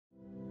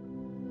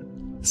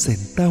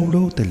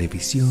Centauro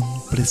Televisión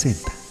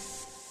presenta.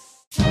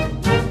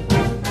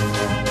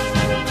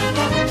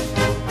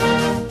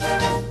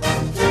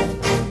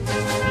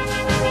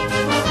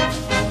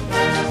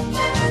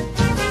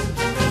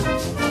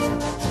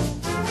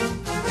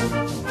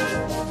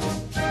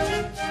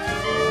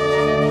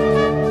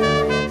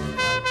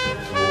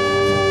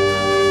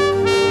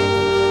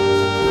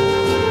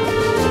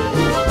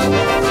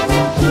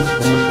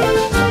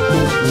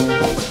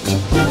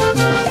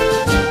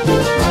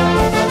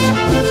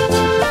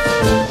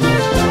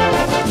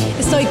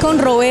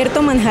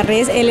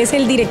 Él es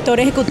el director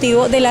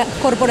ejecutivo de la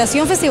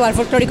Corporación Festival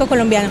Folclórico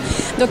Colombiano.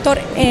 Doctor,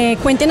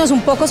 cuéntenos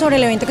un poco sobre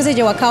el evento que se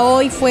llevó a cabo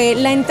hoy. Fue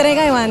la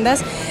entrega de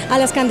bandas a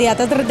las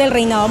candidatas del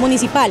Reinado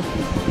Municipal.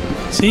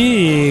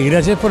 Sí,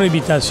 gracias por la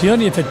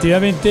invitación y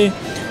efectivamente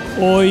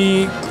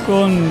hoy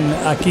con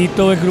aquí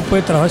todo el grupo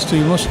de trabajo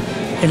estuvimos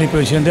en la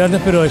Imposición de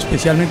Bandas, pero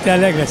especialmente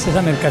darle las gracias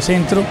a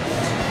Mercacentro,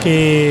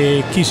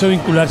 que quiso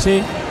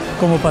vincularse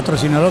como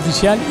patrocinador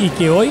oficial y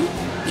que hoy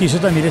quiso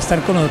también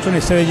estar con nosotros en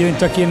este bello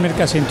evento aquí en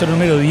Mercacentro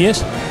número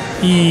 10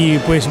 y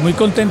pues muy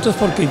contentos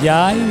porque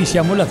ya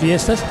iniciamos las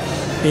fiestas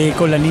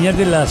con las niñas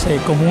de las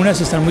comunas,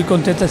 están muy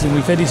contentas y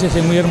muy felices,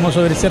 es muy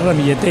hermoso ver este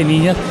ramillete de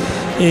niñas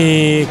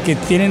que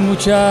tienen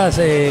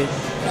muchas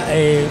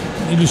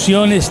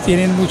ilusiones,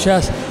 tienen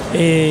muchas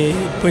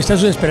puestas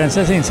sus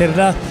esperanzas en ser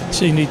la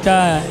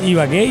señorita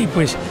Ibagué y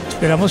pues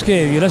esperamos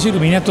que Dios las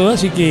ilumine a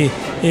todas y que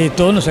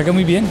todo nos salga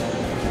muy bien.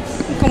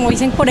 Como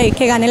dicen por ahí,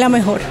 que gane la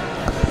mejor.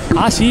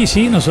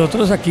 Sí,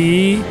 nosotros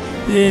aquí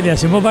le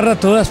hacemos barra a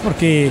todas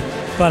porque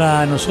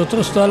para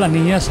nosotros todas las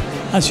niñas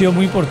han sido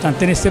muy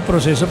importantes en este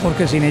proceso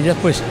porque sin ellas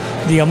pues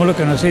digamos lo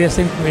que no sería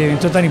este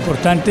evento tan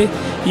importante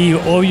y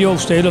obvio a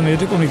ustedes los medios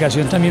de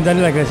comunicación también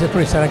darles las gracias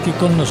por estar aquí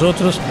con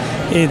nosotros,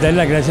 darles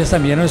las gracias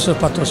también a nuestros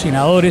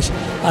patrocinadores,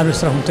 a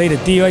nuestra junta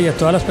directiva y a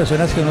todas las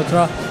personas que de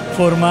otra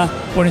forma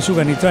ponen su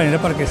granito de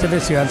arena para que este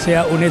festival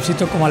sea un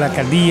éxito, como a la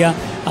alcaldía,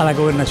 a la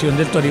gobernación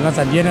del Tolima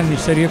también, al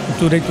Ministerio de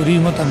Cultura y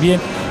Turismo también,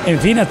 en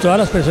fin, a todas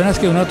las personas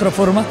que de una u otra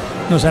forma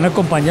nos han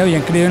acompañado y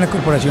han creído en la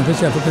Corporación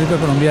Festival Folclórico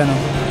Colombiano.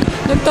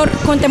 Doctor,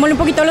 contémosle un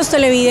poquito a los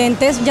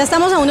televidentes, ya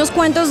estamos a unos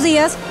cuantos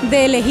días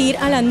de elegir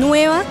a la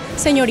nueva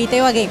señorita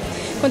Ibagué.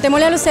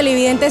 Contémosle a los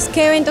televidentes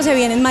qué eventos se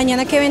vienen,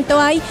 mañana qué evento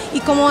hay y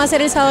cómo va a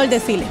ser el sábado el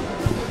desfile.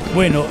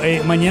 Bueno,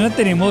 mañana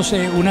tenemos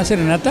una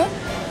serenata,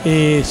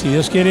 si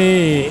Dios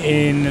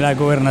quiere, en la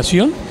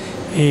gobernación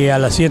a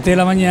las 7 de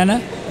la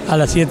mañana. A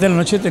las 7 de la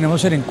noche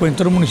tenemos el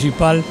encuentro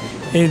municipal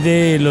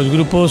de los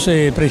grupos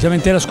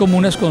precisamente de las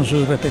comunas con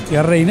sus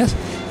respectivas reinas.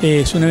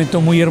 Es un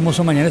evento muy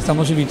hermoso, mañana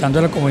estamos invitando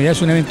a la comunidad,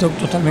 es un evento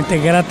totalmente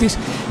gratis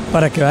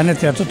para que vayan al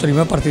Teatro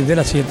Tolima a partir de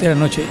las 7 de la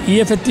noche. Y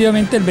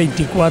efectivamente el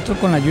 24,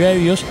 con la ayuda de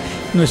Dios,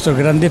 nuestro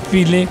gran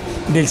desfile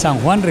del San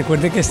Juan.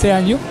 Recuerde que este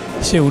año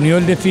se unió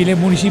el desfile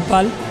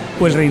municipal,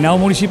 o el Reinado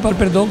Municipal,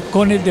 perdón,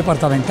 con el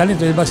departamental,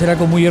 entonces va a ser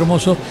algo muy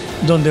hermoso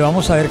donde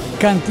vamos a ver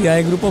cantidad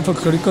de grupos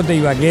folclóricos de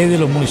Ibagué, de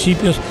los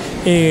municipios,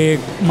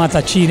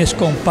 matachines,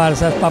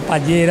 comparsas,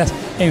 papayeras,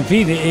 en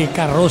fin,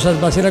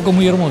 carrozas, va a ser algo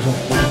muy hermoso.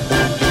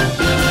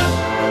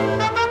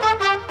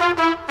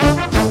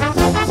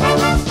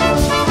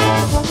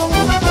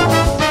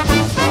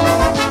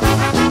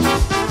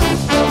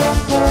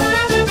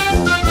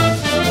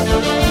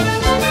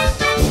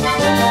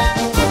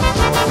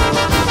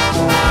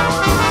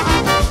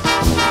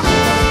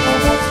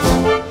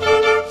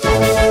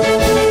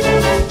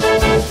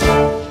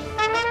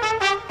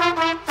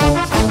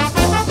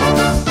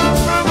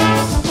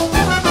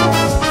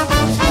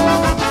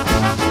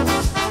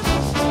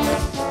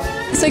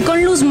 Estoy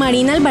con Luz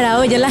Marina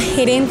Alvarado, ella es la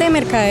gerente de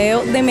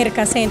mercadeo de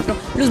Mercacentro.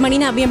 Luz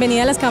Marina,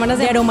 bienvenida a las cámaras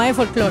de Aroma de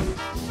Folclor.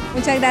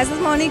 Muchas gracias,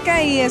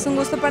 Mónica, y es un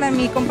gusto para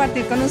mí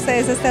compartir con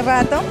ustedes este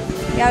rato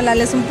y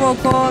hablarles un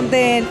poco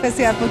del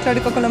Festival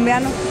Folclórico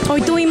Colombiano.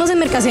 Hoy tuvimos en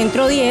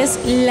Mercacentro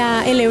 10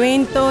 el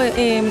evento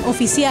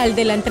oficial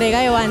de la entrega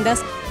de bandas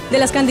de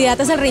las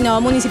candidatas al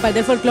Reinado Municipal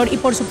del Folclor y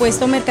por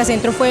supuesto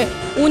Mercacentro fue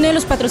uno de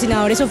los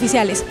patrocinadores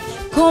oficiales.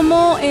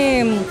 ¿Cómo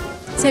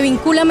se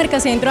vincula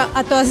Mercacentro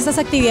a todas estas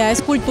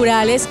actividades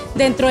culturales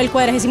dentro del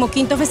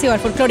 45º Festival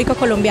Folclórico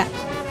Colombiano?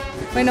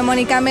 Bueno,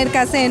 Mónica,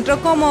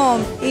 Mercacentro como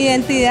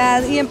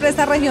identidad y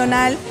empresa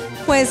regional,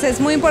 pues es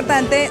muy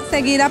importante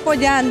seguir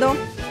apoyando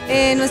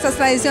nuestras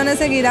tradiciones,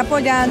 seguir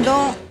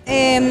apoyando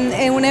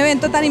en un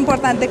evento tan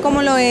importante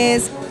como lo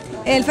es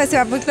el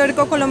Festival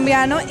Folclórico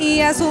Colombiano y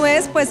a su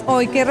vez, pues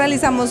hoy que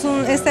realizamos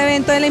este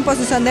evento de la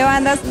imposición de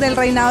bandas del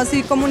Reinado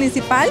Cívico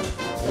Municipal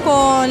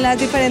con las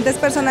diferentes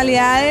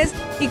personalidades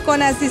y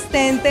con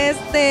asistentes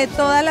de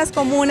todas las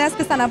comunas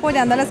que están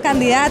apoyando a las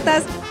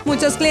candidatas,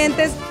 muchos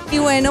clientes y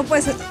bueno,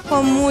 pues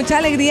con mucha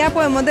alegría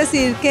podemos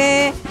decir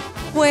que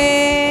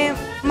fue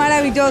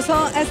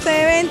maravilloso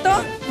este evento,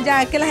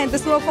 ya que la gente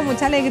estuvo con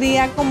mucha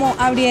alegría como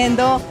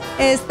abriendo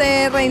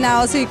este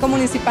Reinado Cívico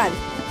Municipal.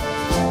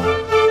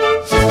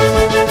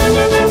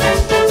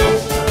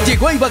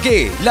 Llegó a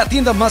Ibagué, la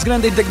tienda más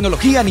grande en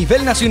tecnología a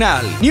nivel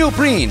nacional. New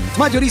Print,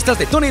 mayoristas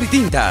de tóner y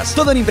tintas,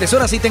 todo en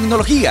impresoras y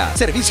tecnología,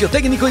 servicio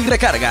técnico y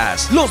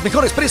recargas. Los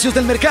mejores precios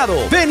del mercado.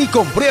 Ven y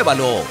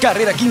compruébalo.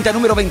 Carrera Quinta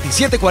número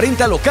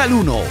 2740, local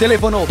 1.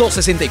 Teléfono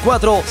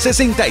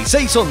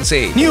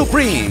 264-6611. New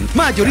Print,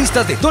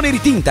 mayoristas de tóner y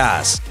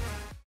tintas.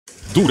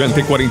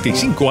 Durante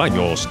 45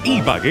 años,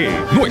 Ibagué,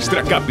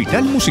 nuestra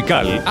capital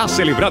musical, ha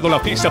celebrado la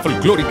fiesta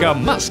folclórica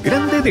más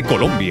grande de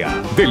Colombia.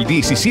 Del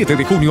 17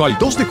 de junio al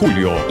 2 de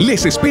julio,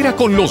 les espera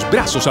con los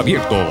brazos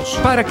abiertos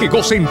para que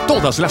gocen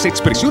todas las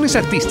expresiones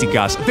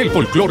artísticas del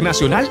folclor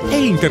nacional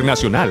e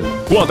internacional.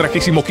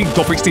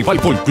 45º Festival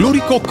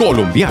Folclórico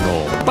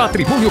Colombiano,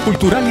 Patrimonio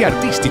Cultural y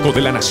Artístico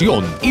de la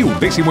Nación y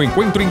 11º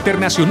Encuentro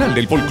Internacional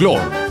del Folclor.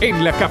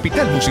 En la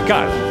capital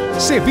musical,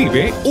 se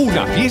vive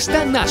una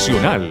fiesta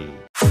nacional.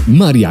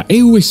 María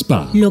EU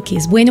Spa. Lo que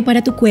es bueno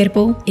para tu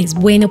cuerpo es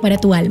bueno para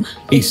tu alma.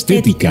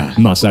 Estética,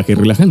 masaje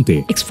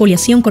relajante,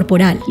 exfoliación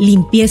corporal,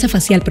 limpieza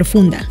facial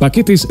profunda,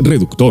 paquetes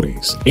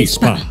reductores,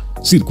 spa,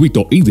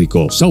 circuito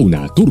hídrico,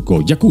 sauna, turco,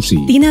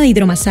 jacuzzi, tina de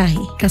hidromasaje,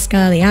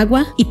 cascada de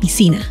agua y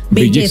piscina,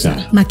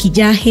 belleza,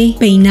 maquillaje,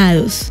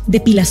 peinados,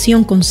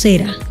 depilación con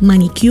cera,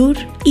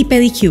 manicure y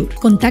pedicure.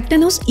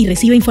 Contáctanos y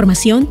recibe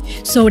información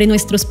sobre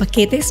nuestros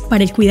paquetes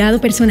para el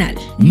cuidado personal.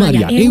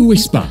 María EU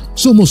Spa.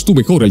 Somos tu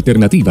mejor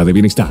alternativa de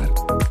bienestar.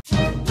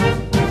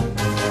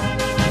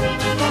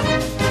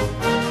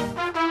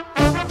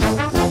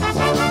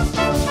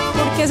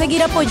 ¿Por qué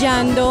seguir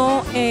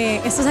apoyando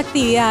estas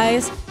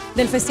actividades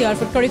del Festival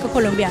Folclórico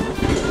Colombiano?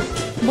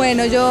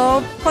 Bueno,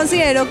 yo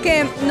considero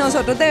que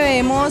nosotros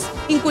debemos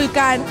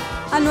inculcar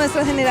a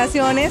nuestras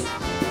generaciones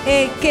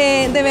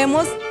que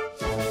debemos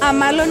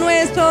amar lo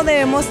nuestro,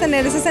 debemos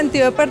tener ese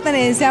sentido de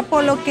pertenencia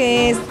por lo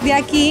que es de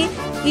aquí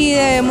y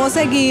debemos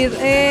seguir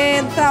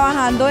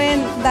trabajando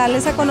en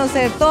darles a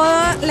conocer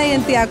toda la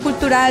identidad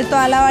cultural,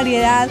 toda la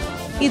variedad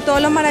y todo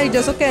lo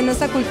maravilloso que es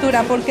nuestra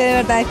cultura, porque de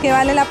verdad es que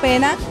vale la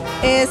pena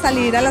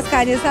salir a las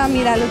calles a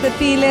mirar los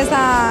desfiles,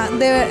 a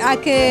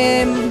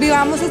que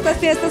vivamos estas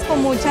fiestas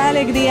con mucha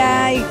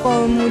alegría y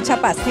con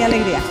mucha paz y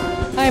alegría.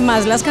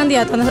 Además, las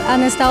candidatas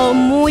han estado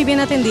muy bien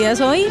atendidas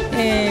hoy.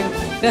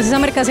 Gracias a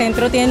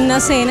Mercacentro tienen una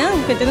cena.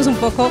 Cuéntenos un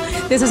poco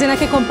de esa cena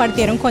que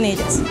compartieron con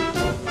ellas.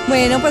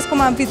 Bueno, pues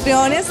como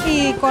anfitriones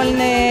y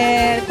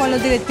con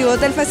los directivos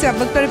del Festival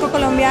Folclórico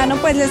Colombiano,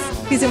 pues les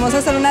quisimos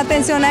hacer una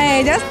atención a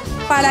ellas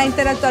para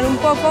interactuar un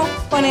poco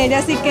con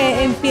ellas y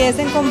que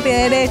empiecen con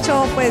pie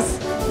derecho pues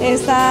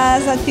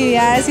estas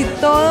actividades y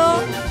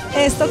todo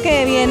esto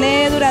que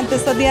viene durante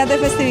estos días de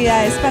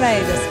festividades para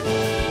ellas.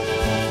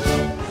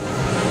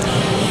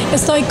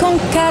 Estoy con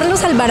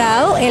Carlos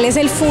Alvarado, él es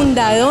el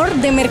fundador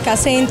de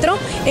Mercacentro,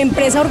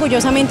 empresa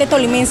orgullosamente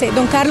tolimense.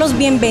 Don Carlos,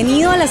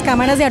 bienvenido a las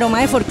cámaras de Aroma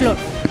de Folclor.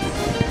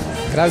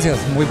 Gracias,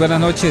 muy buenas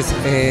noches.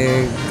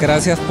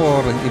 Gracias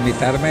por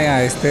invitarme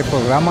a este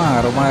programa,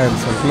 Aroma del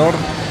Folclor.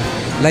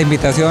 La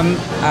invitación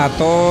a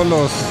todos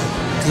los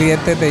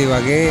clientes de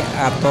Ibagué,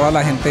 a toda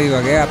la gente de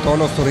Ibagué, a todos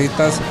los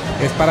turistas,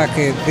 es para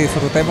que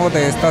disfrutemos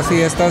de estas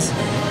fiestas,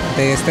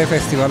 de este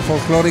festival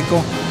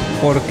folclórico,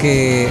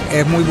 porque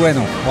es muy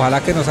bueno. Ojalá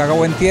que nos haga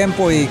buen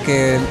tiempo y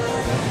que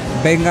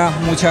venga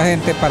mucha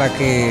gente para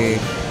que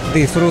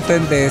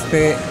disfruten de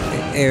este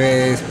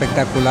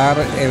espectacular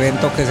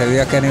evento que se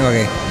vive acá en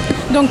Ibagué.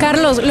 Don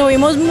Carlos, lo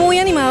vimos muy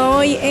animado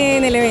hoy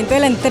en el evento de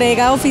la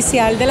entrega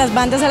oficial de las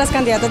bandas a las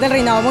candidatas del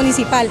Reinado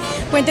Municipal.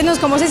 Cuéntenos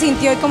cómo se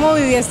sintió y cómo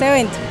vivió este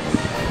evento.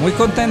 Muy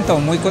contento,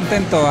 muy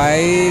contento.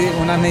 Hay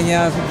unas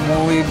niñas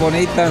muy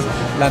bonitas,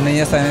 las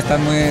niñas también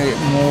están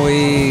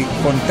muy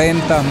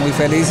contentas, muy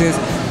felices.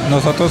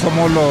 Nosotros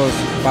somos los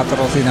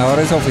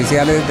patrocinadores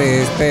oficiales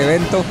de este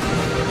evento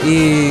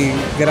y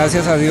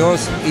gracias a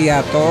Dios y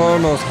a todos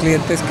los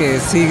clientes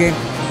que siguen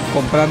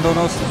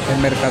comprándonos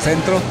en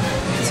Mercacentro,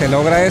 se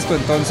logra esto.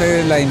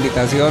 Entonces la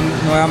invitación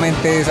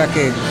nuevamente es a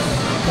que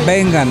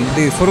vengan,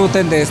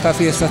 disfruten de estas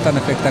fiestas tan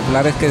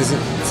espectaculares que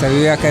se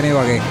vive acá en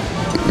Ibagué.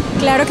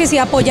 Claro que sí,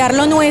 apoyar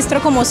lo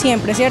nuestro como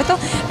siempre, ¿cierto?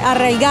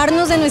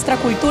 Arraigarnos de nuestra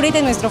cultura y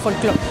de nuestro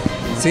folclore.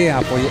 Sí,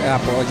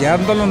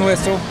 apoyando lo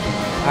nuestro,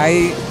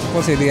 hay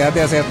posibilidad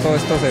de hacer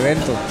todos estos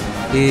eventos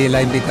y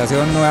la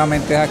invitación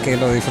nuevamente es a que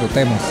lo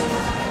disfrutemos.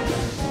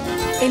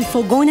 El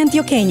fogón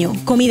antioqueño,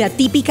 comida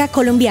típica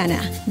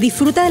colombiana.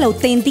 Disfruta de la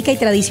auténtica y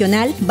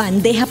tradicional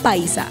bandeja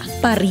paisa,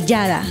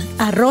 parrillada,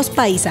 arroz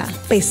paisa,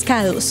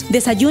 pescados,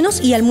 desayunos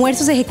y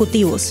almuerzos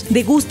ejecutivos.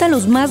 Degusta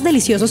los más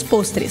deliciosos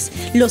postres,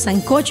 los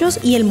sancochos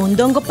y el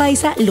mondongo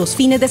paisa los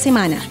fines de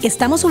semana.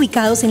 Estamos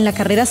ubicados en la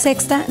carrera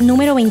sexta,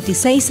 número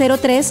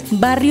 2603,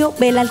 barrio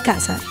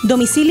Belalcázar.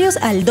 Domicilios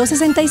al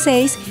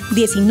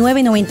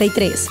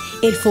 266-1993.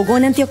 El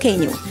fogón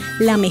antioqueño,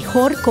 la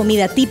mejor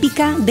comida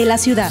típica de la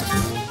ciudad.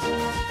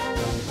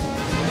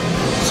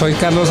 Soy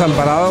Carlos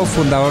Alvarado,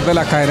 fundador de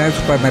la cadena de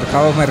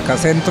supermercados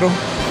Mercacentro.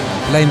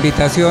 La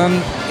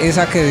invitación es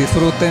a que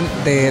disfruten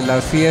de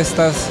las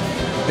fiestas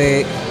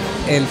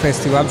del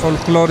Festival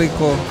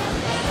Folclórico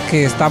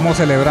que estamos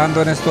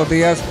celebrando en estos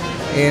días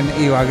en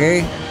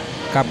Ibagué,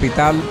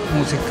 capital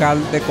musical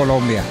de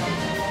Colombia.